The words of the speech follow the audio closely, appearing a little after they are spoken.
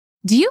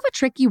Do you have a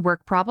tricky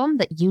work problem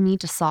that you need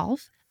to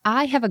solve?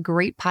 I have a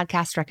great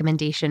podcast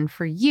recommendation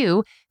for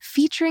you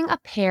featuring a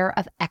pair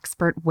of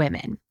expert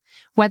women.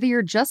 Whether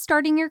you're just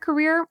starting your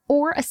career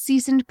or a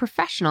seasoned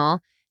professional,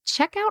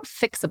 check out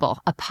Fixable,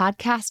 a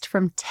podcast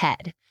from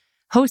TED.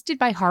 Hosted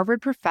by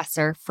Harvard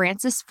professor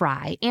Frances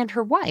Frei and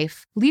her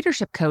wife,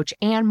 leadership coach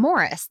Anne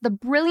Morris, the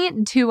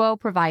brilliant duo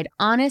provide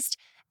honest,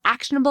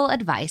 actionable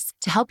advice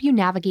to help you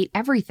navigate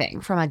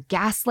everything from a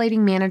gaslighting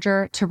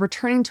manager to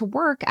returning to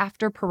work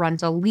after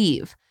parental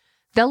leave.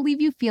 They'll leave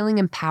you feeling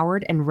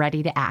empowered and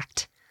ready to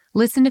act.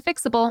 Listen to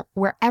Fixable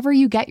wherever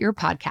you get your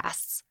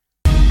podcasts.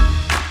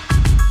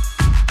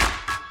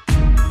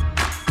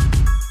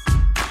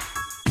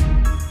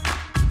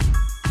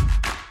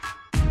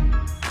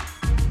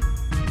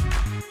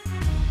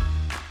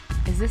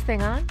 Is this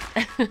thing on?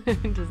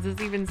 Does this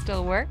even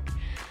still work?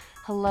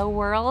 Hello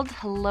world,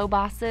 hello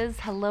bosses,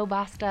 hello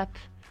bossed up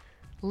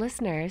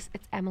listeners.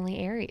 It's Emily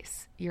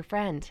Aries, your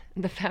friend,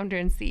 the founder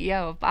and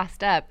CEO of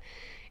Bossed Up.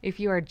 If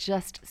you are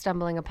just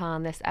stumbling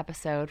upon this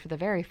episode for the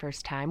very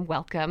first time,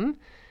 welcome.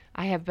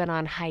 I have been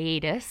on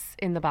hiatus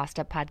in the Bossed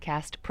Up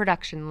podcast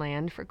production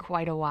land for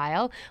quite a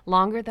while,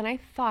 longer than I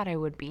thought I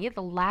would be.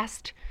 The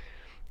last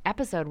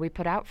episode we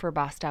put out for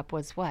Bossed Up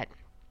was what?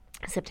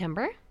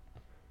 September?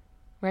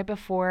 Right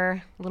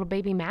before little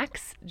baby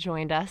Max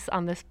joined us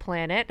on this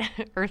planet,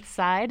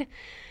 Earthside.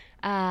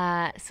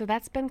 So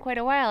that's been quite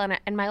a while. And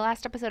in my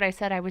last episode, I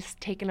said I was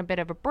taking a bit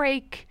of a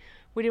break.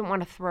 We didn't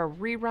want to throw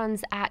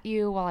reruns at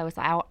you while I was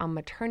out on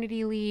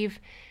maternity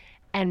leave.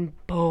 And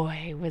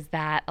boy, was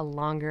that a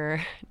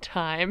longer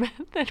time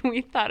than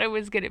we thought it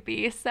was going to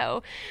be.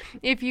 So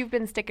if you've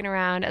been sticking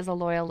around as a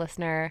loyal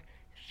listener,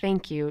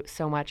 thank you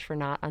so much for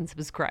not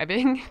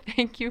unsubscribing.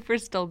 Thank you for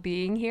still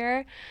being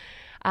here.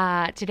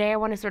 Today, I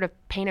want to sort of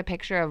paint a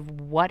picture of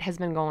what has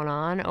been going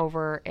on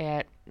over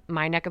at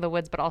my neck of the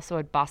woods, but also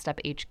at Bossed Up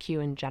HQ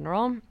in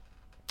general,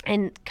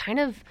 and kind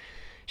of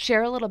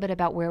share a little bit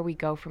about where we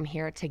go from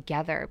here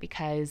together,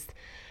 because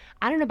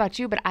I don't know about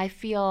you, but I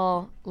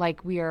feel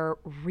like we are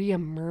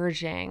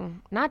reemerging,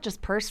 not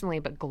just personally,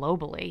 but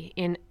globally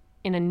in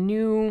a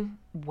new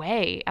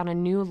way, on a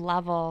new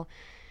level,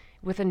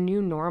 with a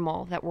new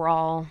normal that we're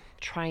all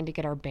trying to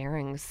get our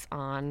bearings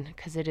on,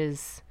 because it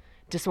is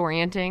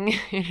disorienting.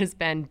 It has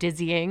been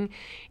dizzying.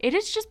 It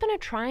has just been a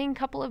trying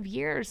couple of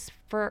years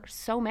for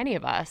so many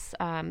of us,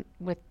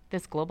 with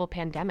this global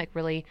pandemic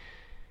really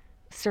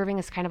serving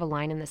as kind of a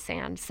line in the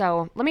sand.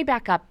 So let me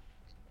back up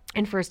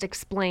and first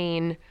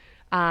explain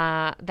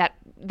that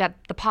the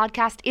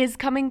podcast is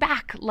coming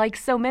back, like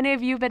so many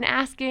of you have been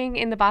asking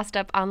in the Bossed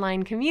Up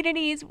online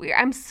communities.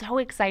 I'm so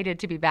excited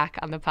to be back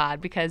on the pod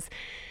because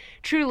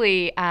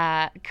truly,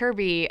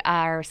 Kirby,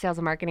 our sales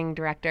and marketing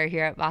director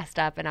here at Bossed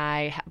Up, and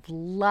I have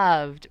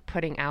loved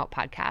putting out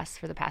podcasts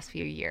for the past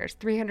few years,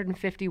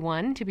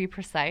 351 to be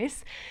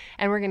precise,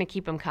 and we're going to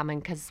keep them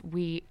coming because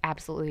we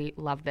absolutely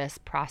love this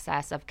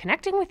process of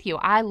connecting with you.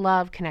 I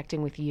love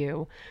connecting with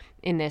you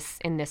in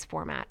this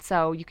format.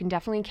 So you can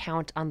definitely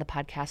count on the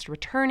podcast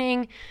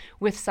returning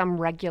with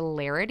some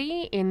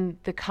regularity in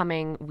the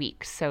coming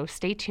weeks. So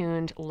stay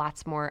tuned.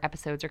 Lots more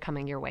episodes are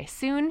coming your way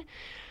soon.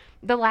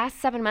 The last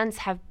 7 months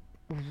have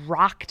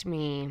rocked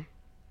me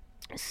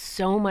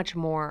so much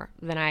more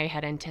than I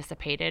had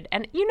anticipated.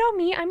 And you know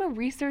me, I'm a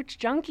research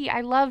junkie. I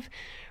love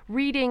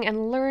reading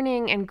and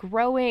learning and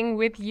growing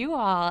with you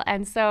all.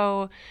 And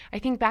so I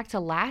think back to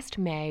last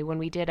May when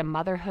we did a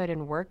motherhood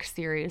and work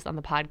series on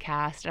the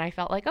podcast, and I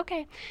felt like,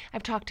 okay,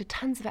 I've talked to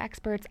tons of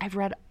experts. I've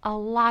read a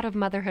lot of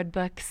motherhood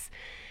books.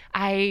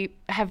 I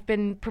have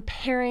been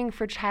preparing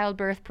for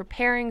childbirth,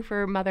 preparing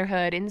for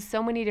motherhood in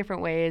so many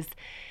different ways.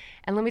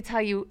 And let me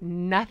tell you,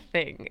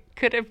 nothing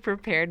could have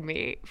prepared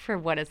me for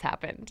what has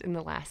happened in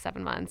the last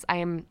 7 months. I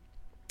am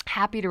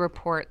happy to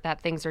report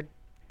that things are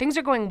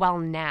going well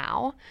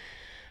now,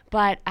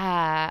 but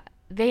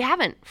they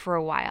haven't for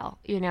a while.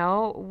 You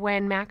know,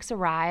 when Max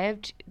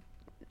arrived,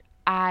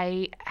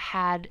 I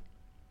had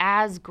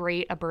as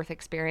great a birth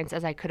experience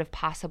as I could have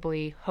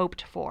possibly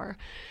hoped for.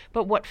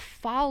 But what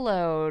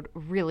followed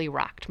really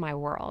rocked my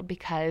world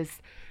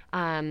because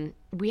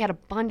we had a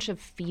bunch of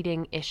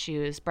breastfeeding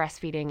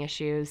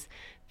issues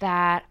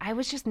that I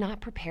was just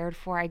not prepared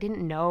for. I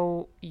didn't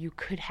know you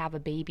could have a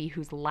baby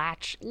whose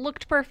latch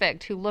looked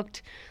perfect, who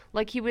looked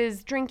like he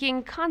was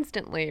drinking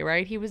constantly,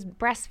 right? He was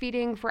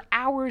breastfeeding for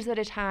hours at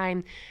a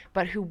time,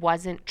 but who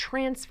wasn't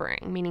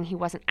transferring, meaning he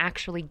wasn't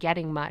actually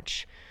getting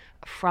much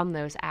from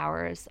those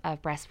hours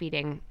of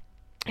breastfeeding.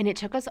 And it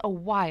took us a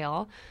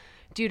while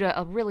due to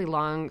a really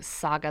long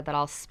saga that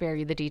I'll spare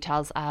you the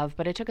details of,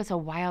 but it took us a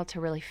while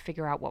to really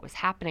figure out what was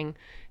happening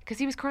because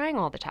he was crying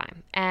all the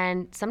time.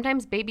 And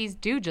sometimes babies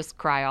do just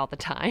cry all the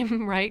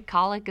time, right?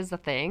 Colic is a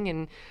thing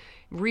and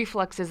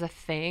reflux is a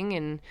thing,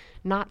 and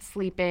not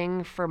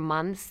sleeping for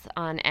months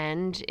on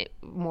end,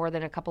 more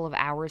than a couple of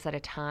hours at a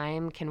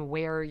time, can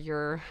wear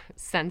your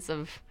sense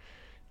of,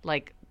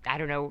 like, I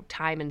don't know,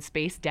 time and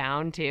space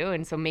down too.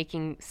 And so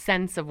making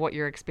sense of what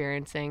you're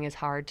experiencing is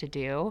hard to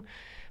do.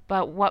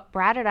 But what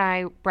Brad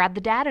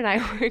the dad and I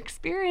were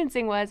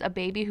experiencing was a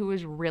baby who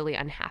was really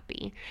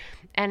unhappy.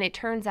 And it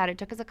turns out it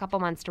took us a couple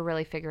months to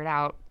really figure it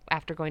out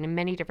after going to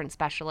many different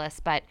specialists,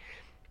 but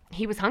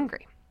he was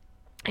hungry.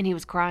 And he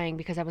was crying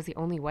because that was the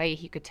only way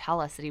he could tell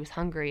us that he was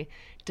hungry,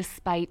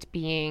 despite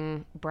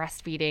being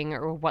breastfeeding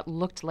or what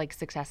looked like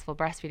successful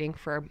breastfeeding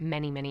for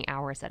many, many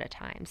hours at a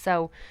time.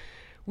 So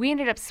we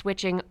ended up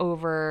switching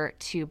over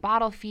to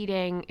bottle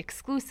feeding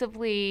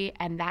exclusively,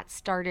 and that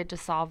started to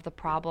solve the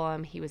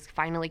problem. He was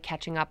finally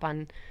catching up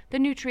on the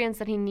nutrients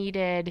that he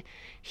needed.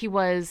 He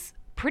was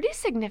pretty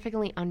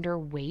significantly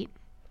underweight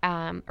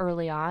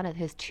early on at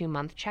his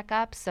 2-month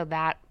checkup, so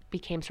that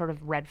became sort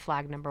of red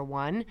flag number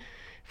one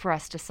for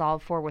us to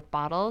solve for with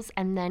bottles.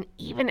 And then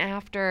even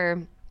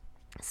after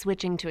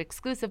switching to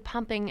exclusive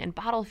pumping and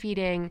bottle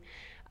feeding,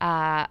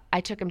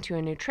 I took him to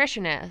a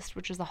nutritionist,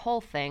 which was a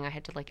whole thing I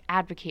had to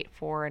advocate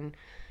for. And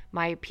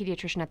my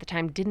pediatrician at the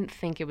time didn't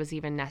think it was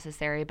even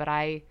necessary, but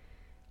I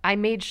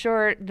made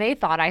sure they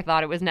thought I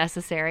thought it was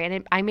necessary,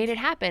 and I made it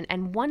happen.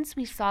 And once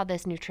we saw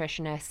this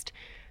nutritionist,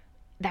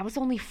 that was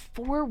only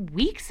 4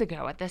 weeks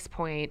ago at this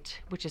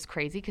point, which is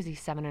crazy because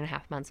he's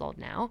 7.5 months old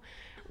now.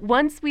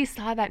 Once we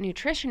saw that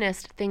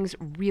nutritionist, things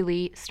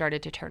really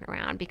started to turn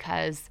around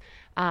because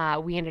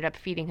we ended up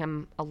feeding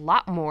him a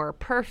lot more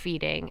per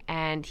feeding,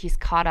 and he's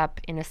caught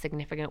up in a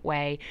significant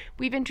way.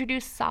 We've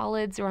introduced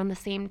solids around the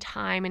same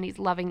time, and he's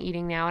loving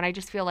eating now. And I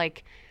just feel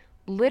like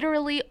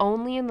literally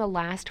only in the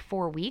last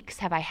 4 weeks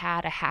have I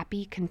had a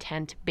happy,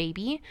 content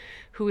baby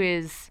who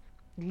is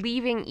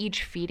leaving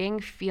each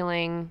feeding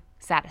feeling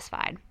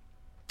satisfied.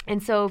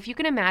 And so if you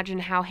can imagine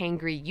how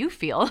hangry you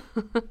feel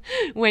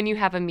when you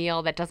have a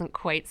meal that doesn't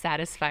quite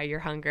satisfy your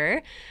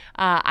hunger,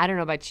 I don't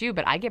know about you,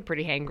 but I get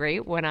pretty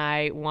hangry when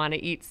I want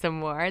to eat some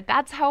more.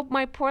 That's how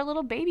my poor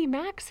little baby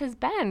Max has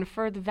been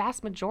for the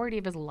vast majority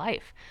of his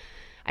life.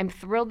 I'm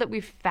thrilled that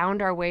we've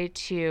found our way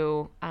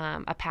to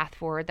a path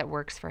forward that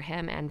works for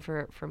him and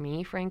for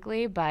me,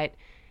 frankly, but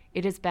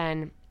it has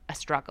been a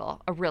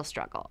struggle, a real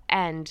struggle.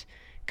 And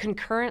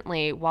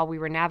concurrently, while we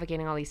were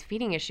navigating all these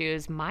feeding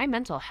issues, my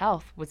mental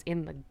health was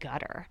in the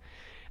gutter.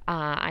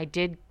 I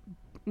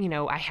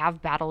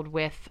have battled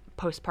with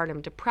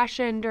postpartum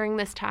depression during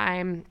this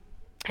time,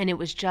 and it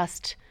was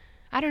just,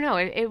 I don't know,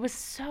 it was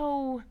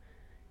so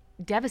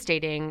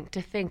devastating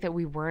to think that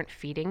we weren't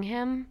feeding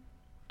him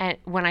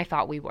when I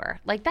thought we were.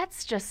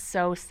 That's just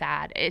so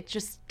sad. It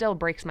just still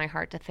breaks my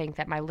heart to think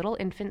that my little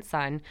infant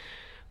son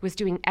was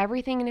doing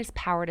everything in his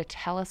power to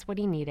tell us what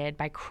he needed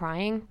by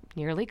crying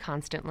nearly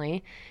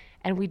constantly,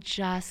 and we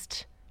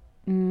just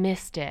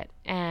missed it.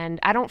 And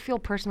I don't feel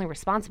personally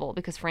responsible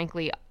because,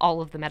 frankly,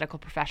 all of the medical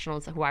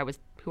professionals who I was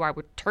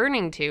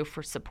turning to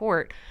for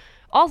support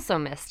also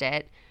missed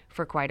it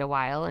for quite a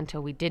while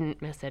until we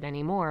didn't miss it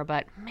anymore.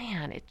 But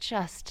man, it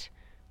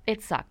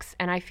sucks.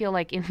 And I feel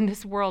like in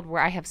this world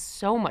where I have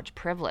so much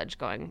privilege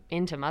going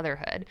into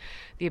motherhood,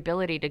 the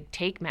ability to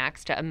take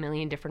Max to a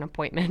million different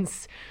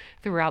appointments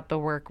throughout the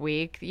work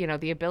week,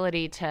 the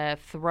ability to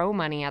throw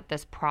money at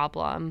this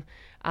problem,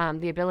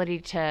 the ability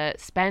to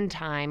spend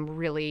time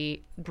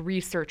really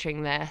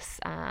researching this,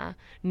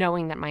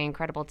 knowing that my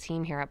incredible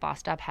team here at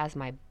Bossed Up has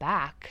my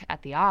back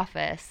at the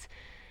office.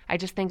 I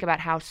just think about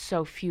how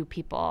so few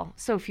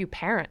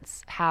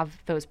parents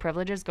have those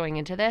privileges going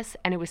into this,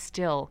 and it was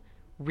still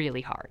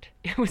really hard.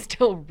 It was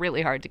still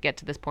really hard to get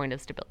to this point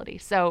of stability.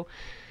 So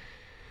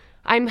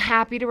I'm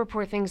happy to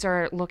report things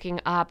are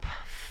looking up.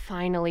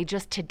 Finally,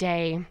 just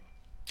today,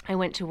 I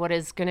went to what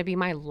is going to be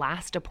my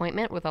last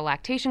appointment with a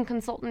lactation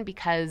consultant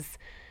because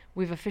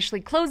we've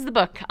officially closed the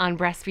book on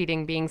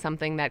breastfeeding being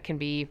something that can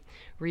be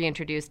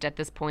reintroduced at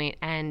this point.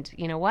 And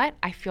you know what?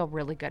 I feel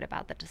really good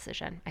about the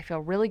decision. I feel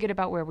really good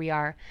about where we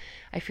are.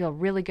 I feel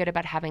really good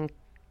about having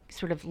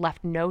sort of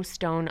left no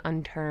stone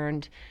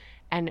unturned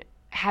and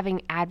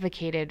having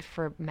advocated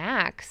for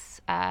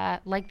Max,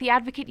 like the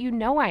advocate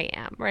I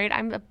am, right?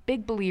 I'm a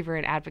big believer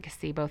in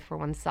advocacy, both for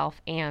oneself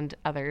and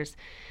others.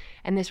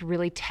 And this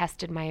really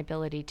tested my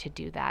ability to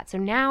do that. So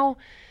now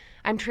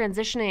I'm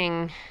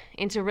transitioning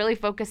into really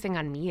focusing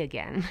on me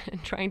again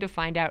and trying to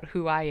find out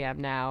who I am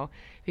now,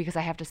 because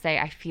I have to say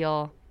I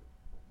feel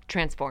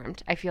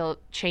transformed. I feel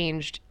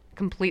changed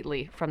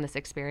completely from this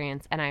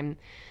experience. And I'm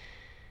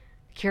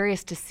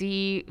curious to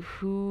see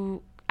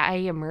who I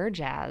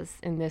emerge as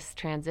in this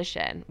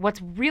transition.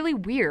 What's really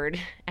weird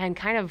and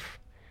kind of,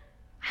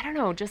 I don't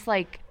know, just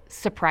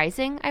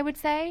surprising, I would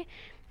say,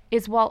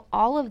 is while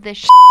all of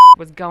this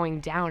was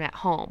going down at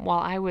home, while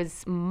I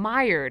was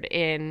mired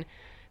in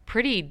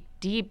pretty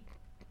deep,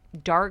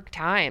 dark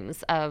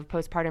times of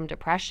postpartum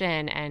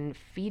depression and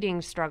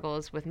feeding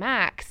struggles with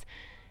Max,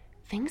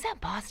 things at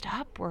Bossed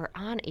Up were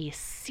on a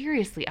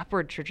seriously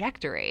upward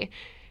trajectory.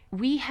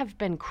 We have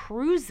been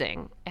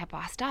cruising at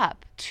Bossed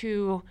Up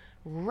to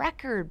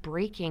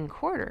record-breaking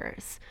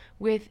quarters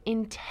with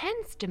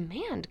intense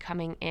demand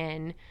coming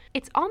in.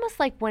 It's almost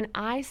like when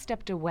I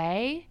stepped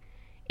away,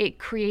 it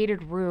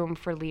created room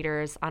for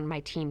leaders on my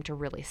team to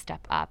really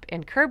step up.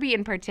 And Kirby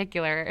in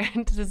particular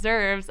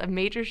deserves a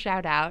major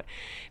shout out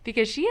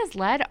because she has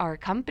led our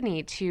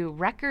company to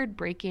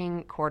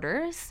record-breaking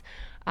quarters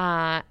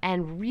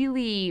and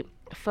really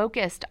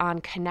focused on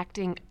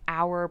connecting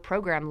our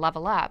program,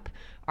 Level Up,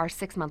 our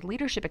 6-month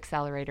leadership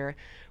accelerator,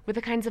 with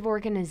the kinds of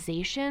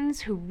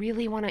organizations who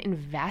really want to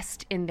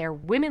invest in their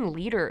women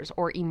leaders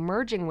or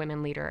emerging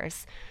women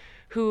leaders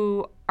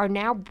who are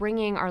now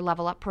bringing our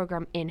Level Up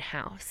program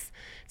in-house.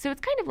 So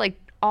it's kind of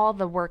like all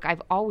the work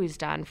I've always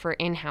done for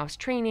in-house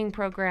training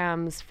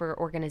programs for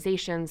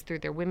organizations through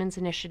their women's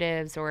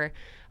initiatives or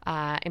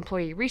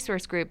employee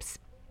resource groups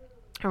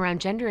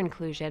around gender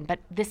inclusion, but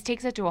this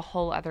takes it to a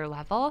whole other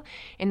level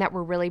in that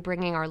we're really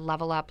bringing our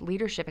Level Up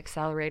Leadership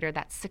Accelerator,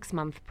 that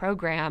 6-month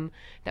program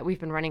that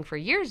we've been running for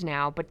years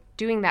now, but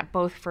doing that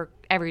both for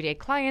everyday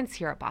clients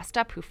here at Bossed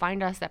Up who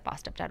find us at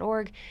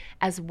bossedup.org,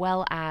 as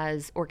well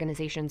as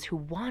organizations who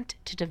want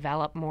to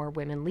develop more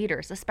women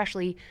leaders,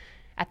 especially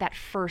at that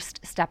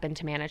first step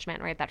into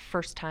management, right? That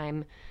first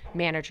time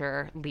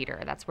manager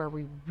leader. That's where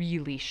we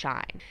really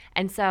shine.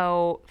 And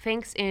so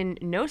thanks in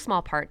no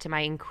small part to my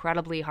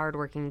incredibly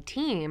hardworking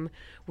team,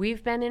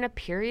 we've been in a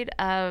period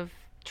of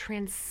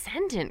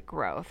transcendent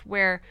growth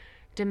where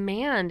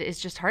demand is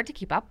just hard to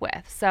keep up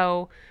with.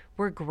 So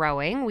we're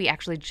growing. We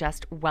actually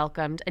just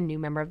welcomed a new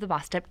member of the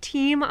Bossed Up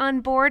team on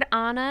board.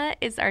 Anna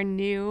is our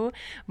new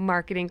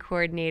marketing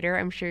coordinator.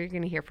 I'm sure you're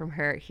going to hear from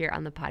her here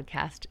on the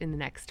podcast in the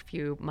next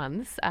few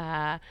months.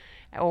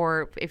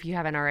 Or if you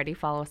haven't already,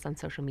 follow us on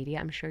social media.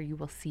 I'm sure you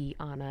will see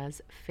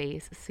Anna's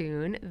face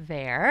soon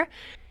there.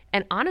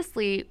 And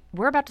honestly,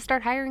 we're about to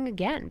start hiring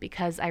again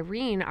because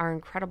Irene, our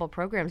incredible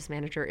programs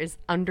manager, is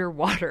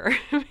underwater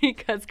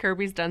because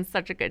Kirby's done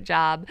such a good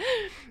job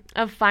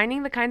of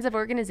finding the kinds of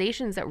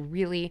organizations that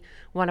really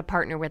want to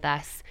partner with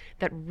us,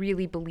 that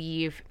really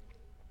believe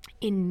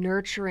in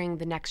nurturing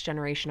the next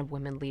generation of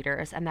women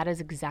leaders. And that is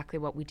exactly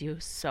what we do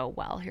so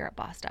well here at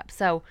Bossed Up.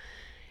 So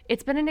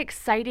it's been an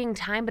exciting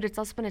time, but it's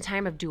also been a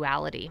time of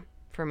duality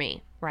for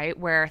me, right?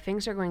 Where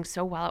things are going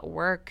so well at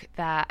work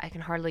that I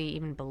can hardly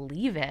even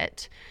believe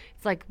it.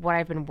 It's like what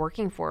I've been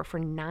working for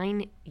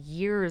 9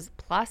 years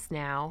plus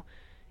now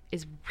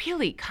is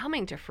really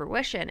coming to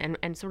fruition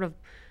and sort of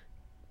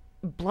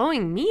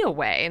blowing me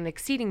away and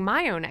exceeding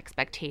my own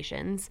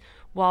expectations,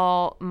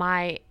 while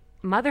my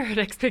motherhood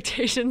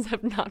expectations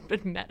have not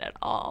been met at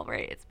all,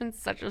 right? It's been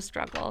such a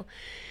struggle.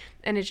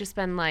 And it's just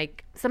been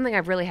like something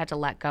I've really had to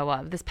let go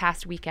of. This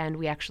past weekend,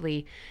 we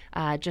actually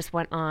just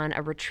went on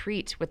a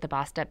retreat with the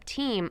Bossed Up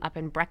team up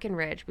in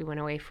Breckenridge. We went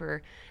away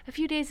for a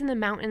few days in the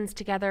mountains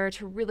together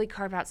to really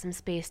carve out some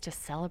space to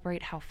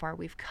celebrate how far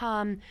we've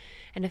come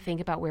and to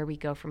think about where we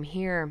go from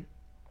here.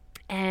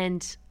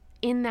 And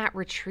in that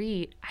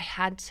retreat, I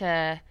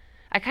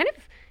kind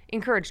of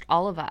encouraged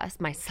all of us,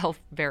 myself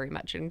very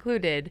much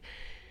included,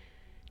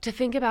 to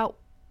think about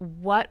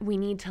what we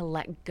need to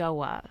let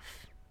go of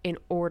in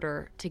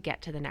order to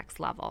get to the next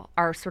level.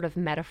 Our sort of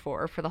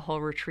metaphor for the whole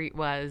retreat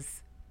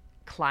was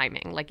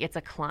climbing. Like it's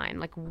a climb.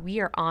 Like we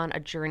are on a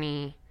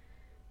journey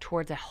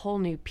towards a whole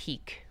new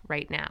peak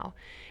right now.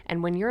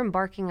 And when you're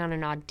embarking on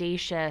an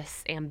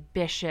audacious,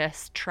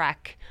 ambitious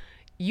trek,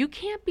 you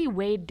can't be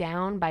weighed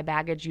down by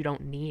baggage you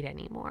don't need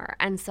anymore.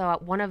 And so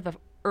one of the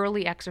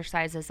early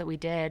exercises that we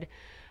did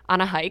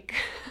on a hike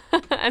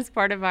as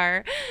part of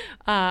our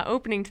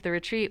opening to the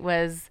retreat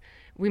was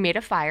we made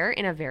a fire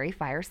in a very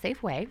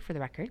fire-safe way, for the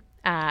record,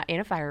 in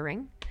a fire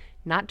ring,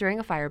 not during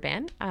a fire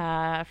ban.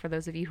 For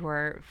those of you who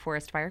are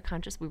forest fire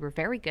conscious, we were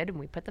very good and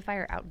we put the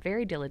fire out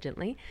very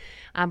diligently.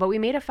 But we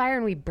made a fire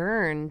and we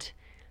burned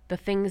the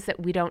things that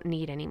we don't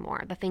need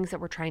anymore, the things that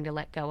we're trying to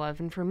let go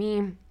of. And for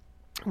me,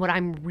 what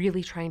I'm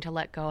really trying to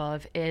let go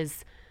of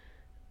is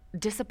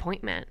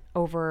disappointment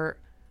over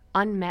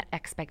unmet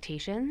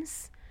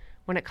expectations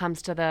when it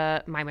comes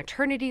to my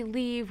maternity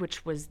leave,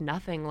 which was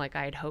nothing like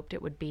I had hoped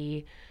it would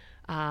be,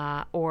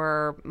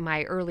 or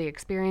my early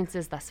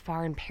experiences thus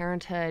far in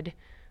parenthood,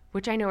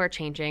 which I know are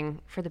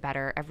changing for the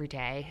better every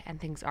day, and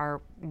things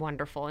are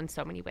wonderful in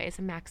so many ways.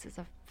 And Max is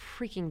a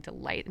freaking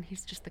delight, and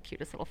he's just the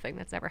cutest little thing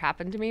that's ever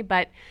happened to me.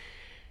 But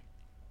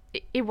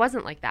it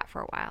wasn't like that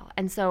for a while.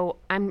 And so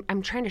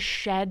I'm trying to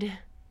shed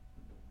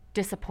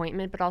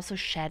disappointment, but also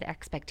shed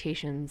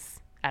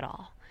expectations at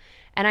all.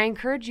 And I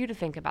encourage you to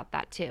think about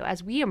that too.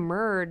 As we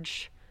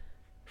emerge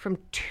from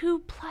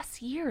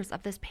 2+ years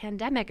of this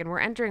pandemic, and we're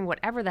entering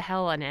whatever the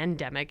hell an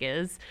endemic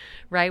is,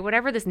 right?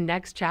 Whatever this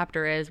next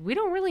chapter is, we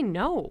don't really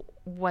know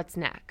what's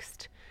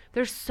next.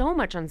 There's so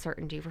much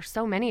uncertainty for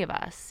so many of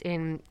us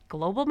in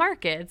global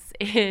markets,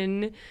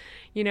 in,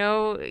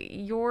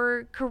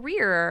 your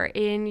career,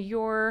 in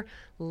your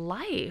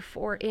life,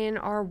 or in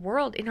our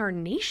world, in our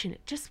nation.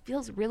 It just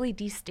feels really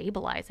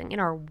destabilizing in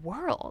our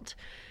world.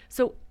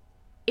 So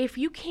if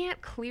you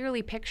can't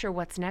clearly picture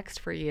what's next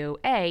for you,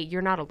 A,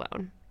 you're not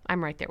alone.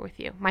 I'm right there with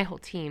you. My whole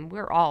team,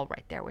 we're all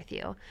right there with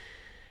you.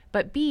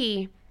 But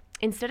B,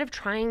 instead of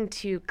trying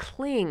to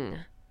cling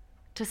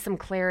to some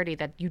clarity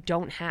that you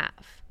don't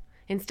have,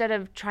 instead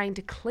of trying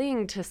to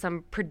cling to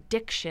some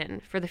prediction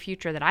for the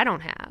future that I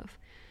don't have,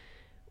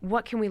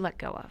 what can we let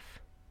go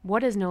of?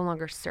 What is no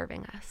longer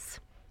serving us?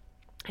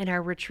 In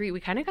our retreat,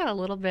 we kind of got a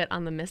little bit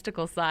on the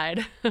mystical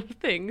side of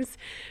things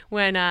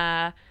when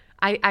I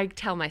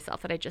tell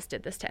myself that I just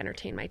did this to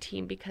entertain my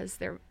team because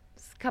there's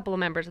a couple of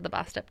members of the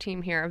Bossed Up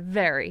team here are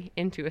very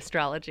into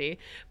astrology.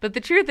 But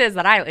the truth is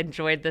that I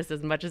enjoyed this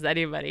as much as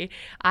anybody.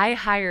 I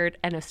hired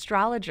an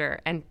astrologer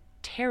and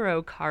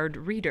tarot card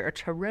reader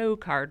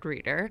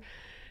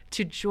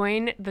to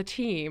join the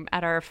team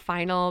at our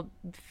final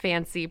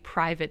fancy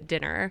private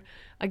dinner.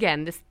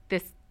 Again,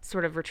 this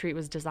sort of retreat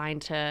was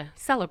designed to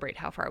celebrate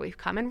how far we've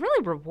come and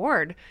really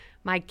reward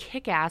my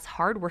kick-ass,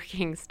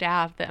 hardworking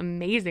staff, the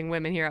amazing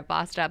women here at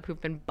Bossed Up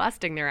who've been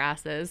busting their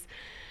asses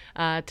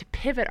to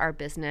pivot our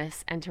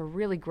business and to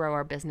really grow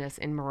our business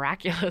in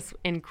miraculous,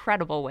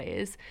 incredible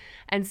ways.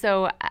 And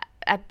so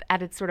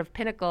at its sort of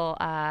pinnacle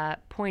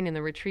point in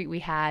the retreat, we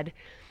had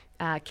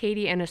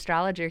Katie, an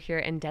astrologer here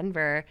in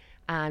Denver,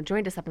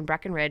 joined us up in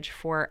Breckenridge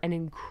for an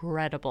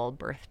incredible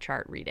birth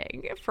chart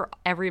reading for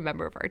every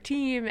member of our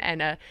team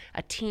and a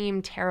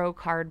team tarot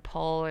card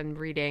pull and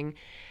reading.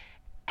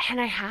 And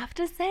I have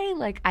to say,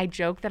 like, I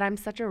joke that I'm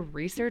such a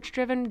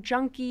research-driven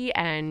junkie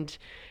and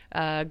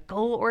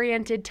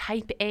goal-oriented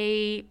type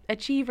A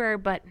achiever,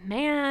 but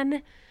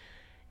man,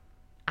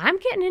 I'm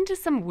getting into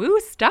some woo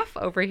stuff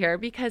over here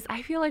because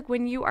I feel like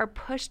when you are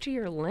pushed to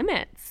your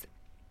limits,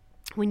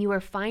 when you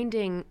are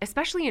finding,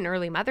 especially in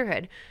early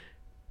motherhood,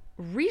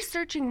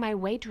 researching my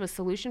way to a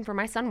solution for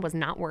my son was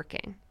not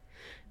working.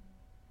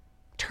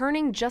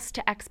 Turning just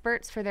to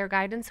experts for their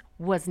guidance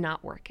was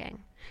not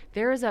working.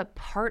 There is a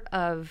part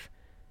of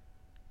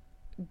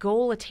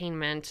goal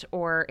attainment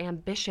or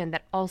ambition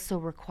that also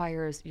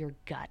requires your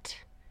gut,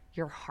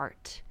 your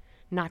heart,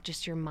 not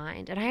just your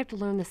mind. And I have to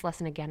learn this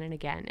lesson again and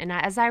again. And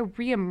as I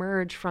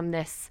reemerge from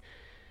this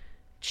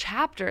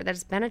chapter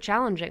that's been a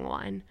challenging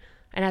one,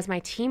 and as my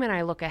team and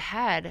I look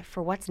ahead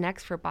for what's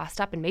next for Bossed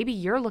Up, and maybe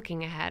you're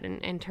looking ahead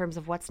in terms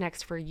of what's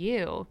next for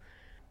you,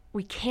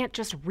 we can't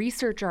just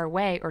research our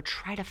way or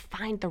try to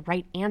find the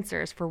right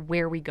answers for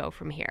where we go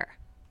from here.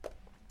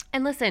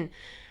 And listen,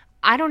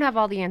 I don't have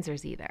all the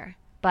answers either,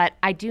 but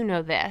I do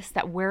know this,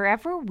 that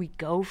wherever we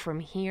go from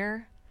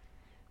here,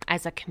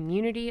 as a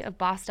community of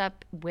Bossed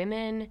Up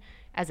women,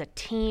 as a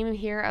team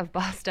here of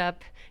Bossed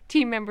Up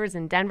team members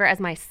in Denver,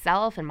 as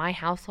myself and my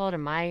household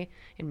and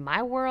in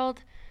my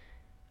world,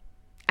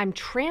 I'm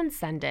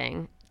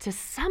transcending to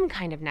some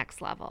kind of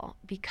next level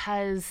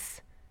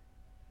because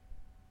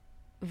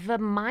the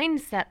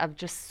mindset of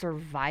just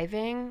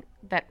surviving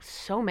that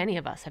so many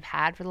of us have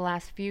had for the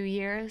last few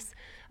years,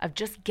 of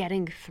just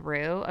getting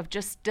through, of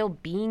just still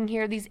being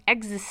here, these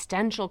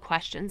existential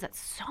questions that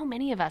so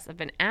many of us have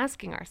been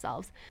asking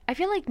ourselves, I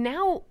feel like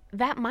now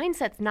that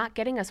mindset's not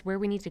getting us where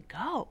we need to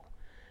go.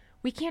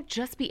 We can't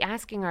just be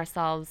asking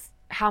ourselves,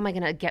 how am I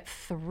going to get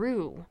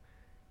through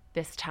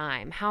this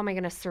time? How am I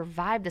going to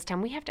survive this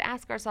time? We have to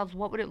ask ourselves,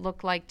 what would it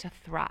look like to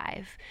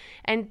thrive?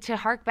 And to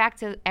hark back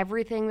to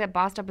everything that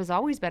Bossed Up has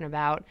always been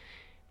about,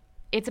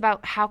 it's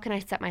about how can I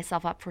set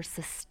myself up for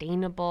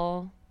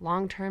sustainable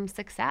long-term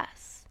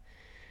success?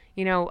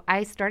 You know,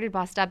 I started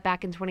Bossed Up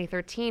back in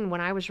 2013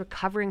 when I was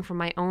recovering from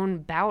my own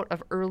bout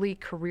of early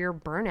career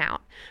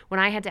burnout,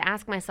 when I had to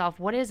ask myself,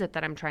 what is it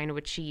that I'm trying to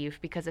achieve?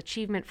 Because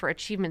achievement for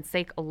achievement's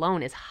sake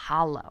alone is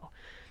hollow.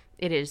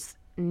 It is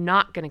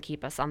not going to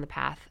keep us on the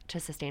path to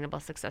sustainable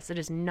success. It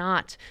is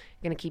not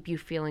going to keep you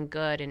feeling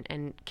good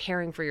and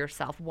caring for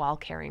yourself while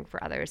caring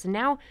for others. And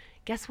now,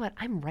 guess what?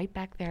 I'm right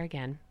back there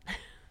again.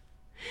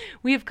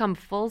 We have come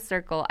full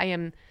circle. I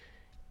am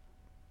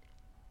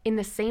in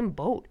the same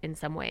boat in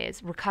some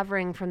ways,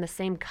 recovering from the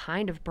same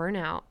kind of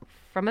burnout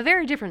from a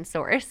very different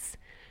source,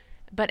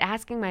 but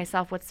asking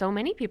myself what so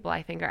many people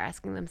I think are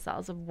asking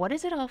themselves of what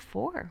is it all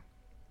for?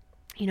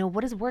 You know,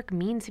 what does work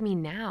mean to me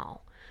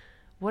now?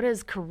 What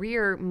does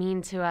career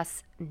mean to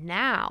us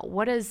now?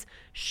 What does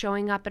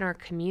showing up in our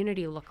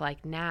community look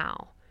like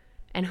now?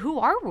 And who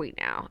are we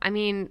now? I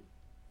mean,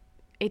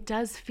 it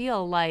does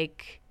feel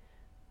like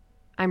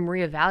I'm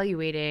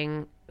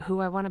reevaluating who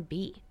I want to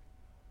be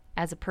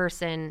as a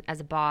person,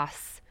 as a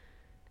boss,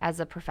 as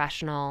a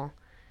professional.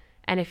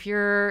 And if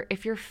you're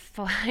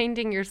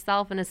finding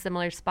yourself in a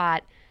similar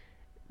spot,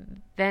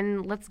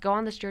 then let's go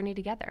on this journey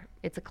together.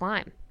 It's a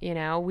climb. You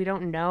know, we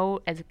don't know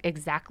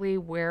exactly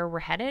where we're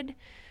headed.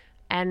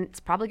 And it's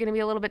probably going to be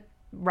a little bit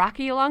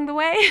rocky along the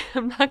way.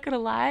 I'm not going to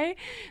lie.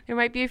 There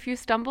might be a few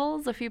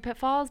stumbles, a few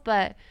pitfalls,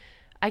 but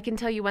I can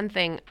tell you one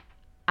thing.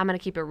 I'm going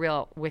to keep it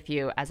real with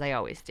you as I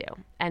always do.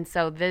 And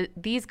so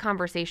these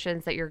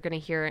conversations that you're going to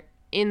hear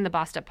in the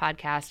Bossed Up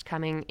podcast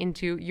coming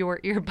into your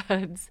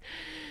earbuds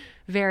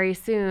very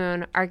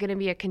soon are going to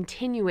be a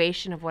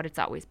continuation of what it's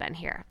always been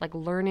here, like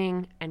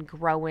learning and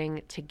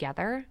growing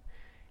together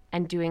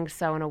and doing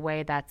so in a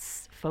way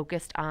that's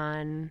focused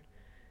on,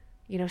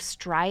 you know,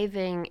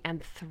 striving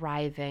and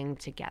thriving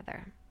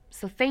together.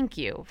 So thank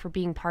you for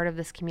being part of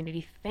this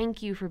community.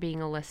 Thank you for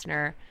being a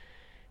listener.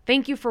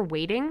 Thank you for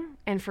waiting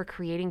and for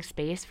creating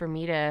space for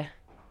me to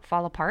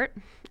fall apart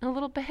a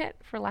little bit,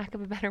 for lack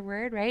of a better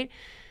word, right?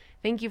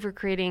 Thank you for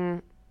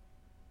creating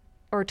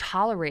or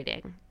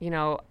tolerating,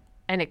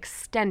 an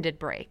extended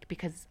break,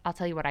 because I'll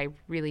tell you what, I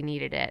really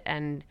needed it.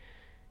 And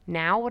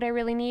now what I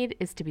really need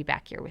is to be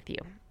back here with you.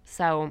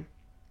 So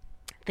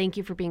thank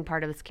you for being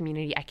part of this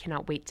community. I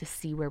cannot wait to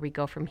see where we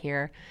go from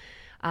here.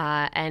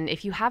 And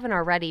if you haven't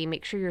already,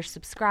 make sure you're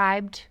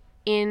subscribed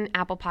in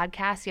Apple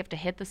Podcasts. You have to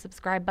hit the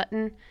subscribe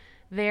button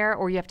there,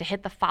 or you have to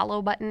hit the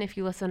follow button if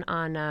you listen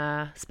on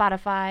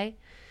Spotify.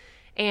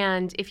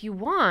 And if you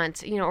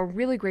want, a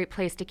really great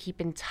place to keep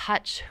in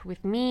touch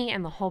with me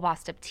and the whole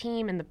Bossed Up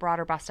team and the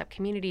broader Bossed Up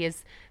community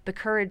is the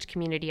Courage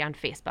community on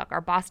Facebook, our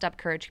Bossed Up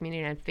Courage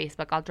community on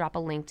Facebook. I'll drop a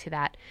link to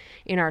that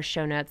in our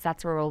show notes.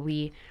 That's where we'll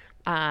be,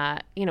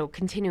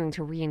 continuing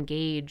to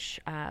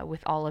re-engage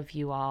with all of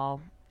you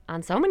all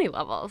on so many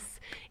levels.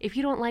 If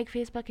you don't like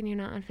Facebook and you're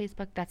not on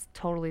Facebook, that's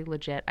totally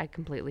legit. I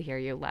completely hear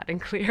you loud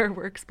and clear.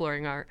 We're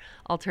exploring our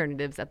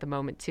alternatives at the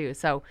moment too.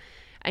 So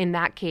in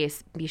that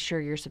case, be sure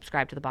you're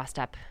subscribed to the Bossed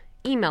Up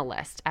email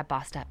list at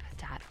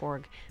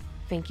bossedup.org.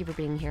 Thank you for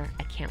being here.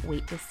 I can't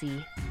wait to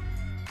see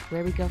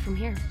where we go from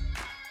here.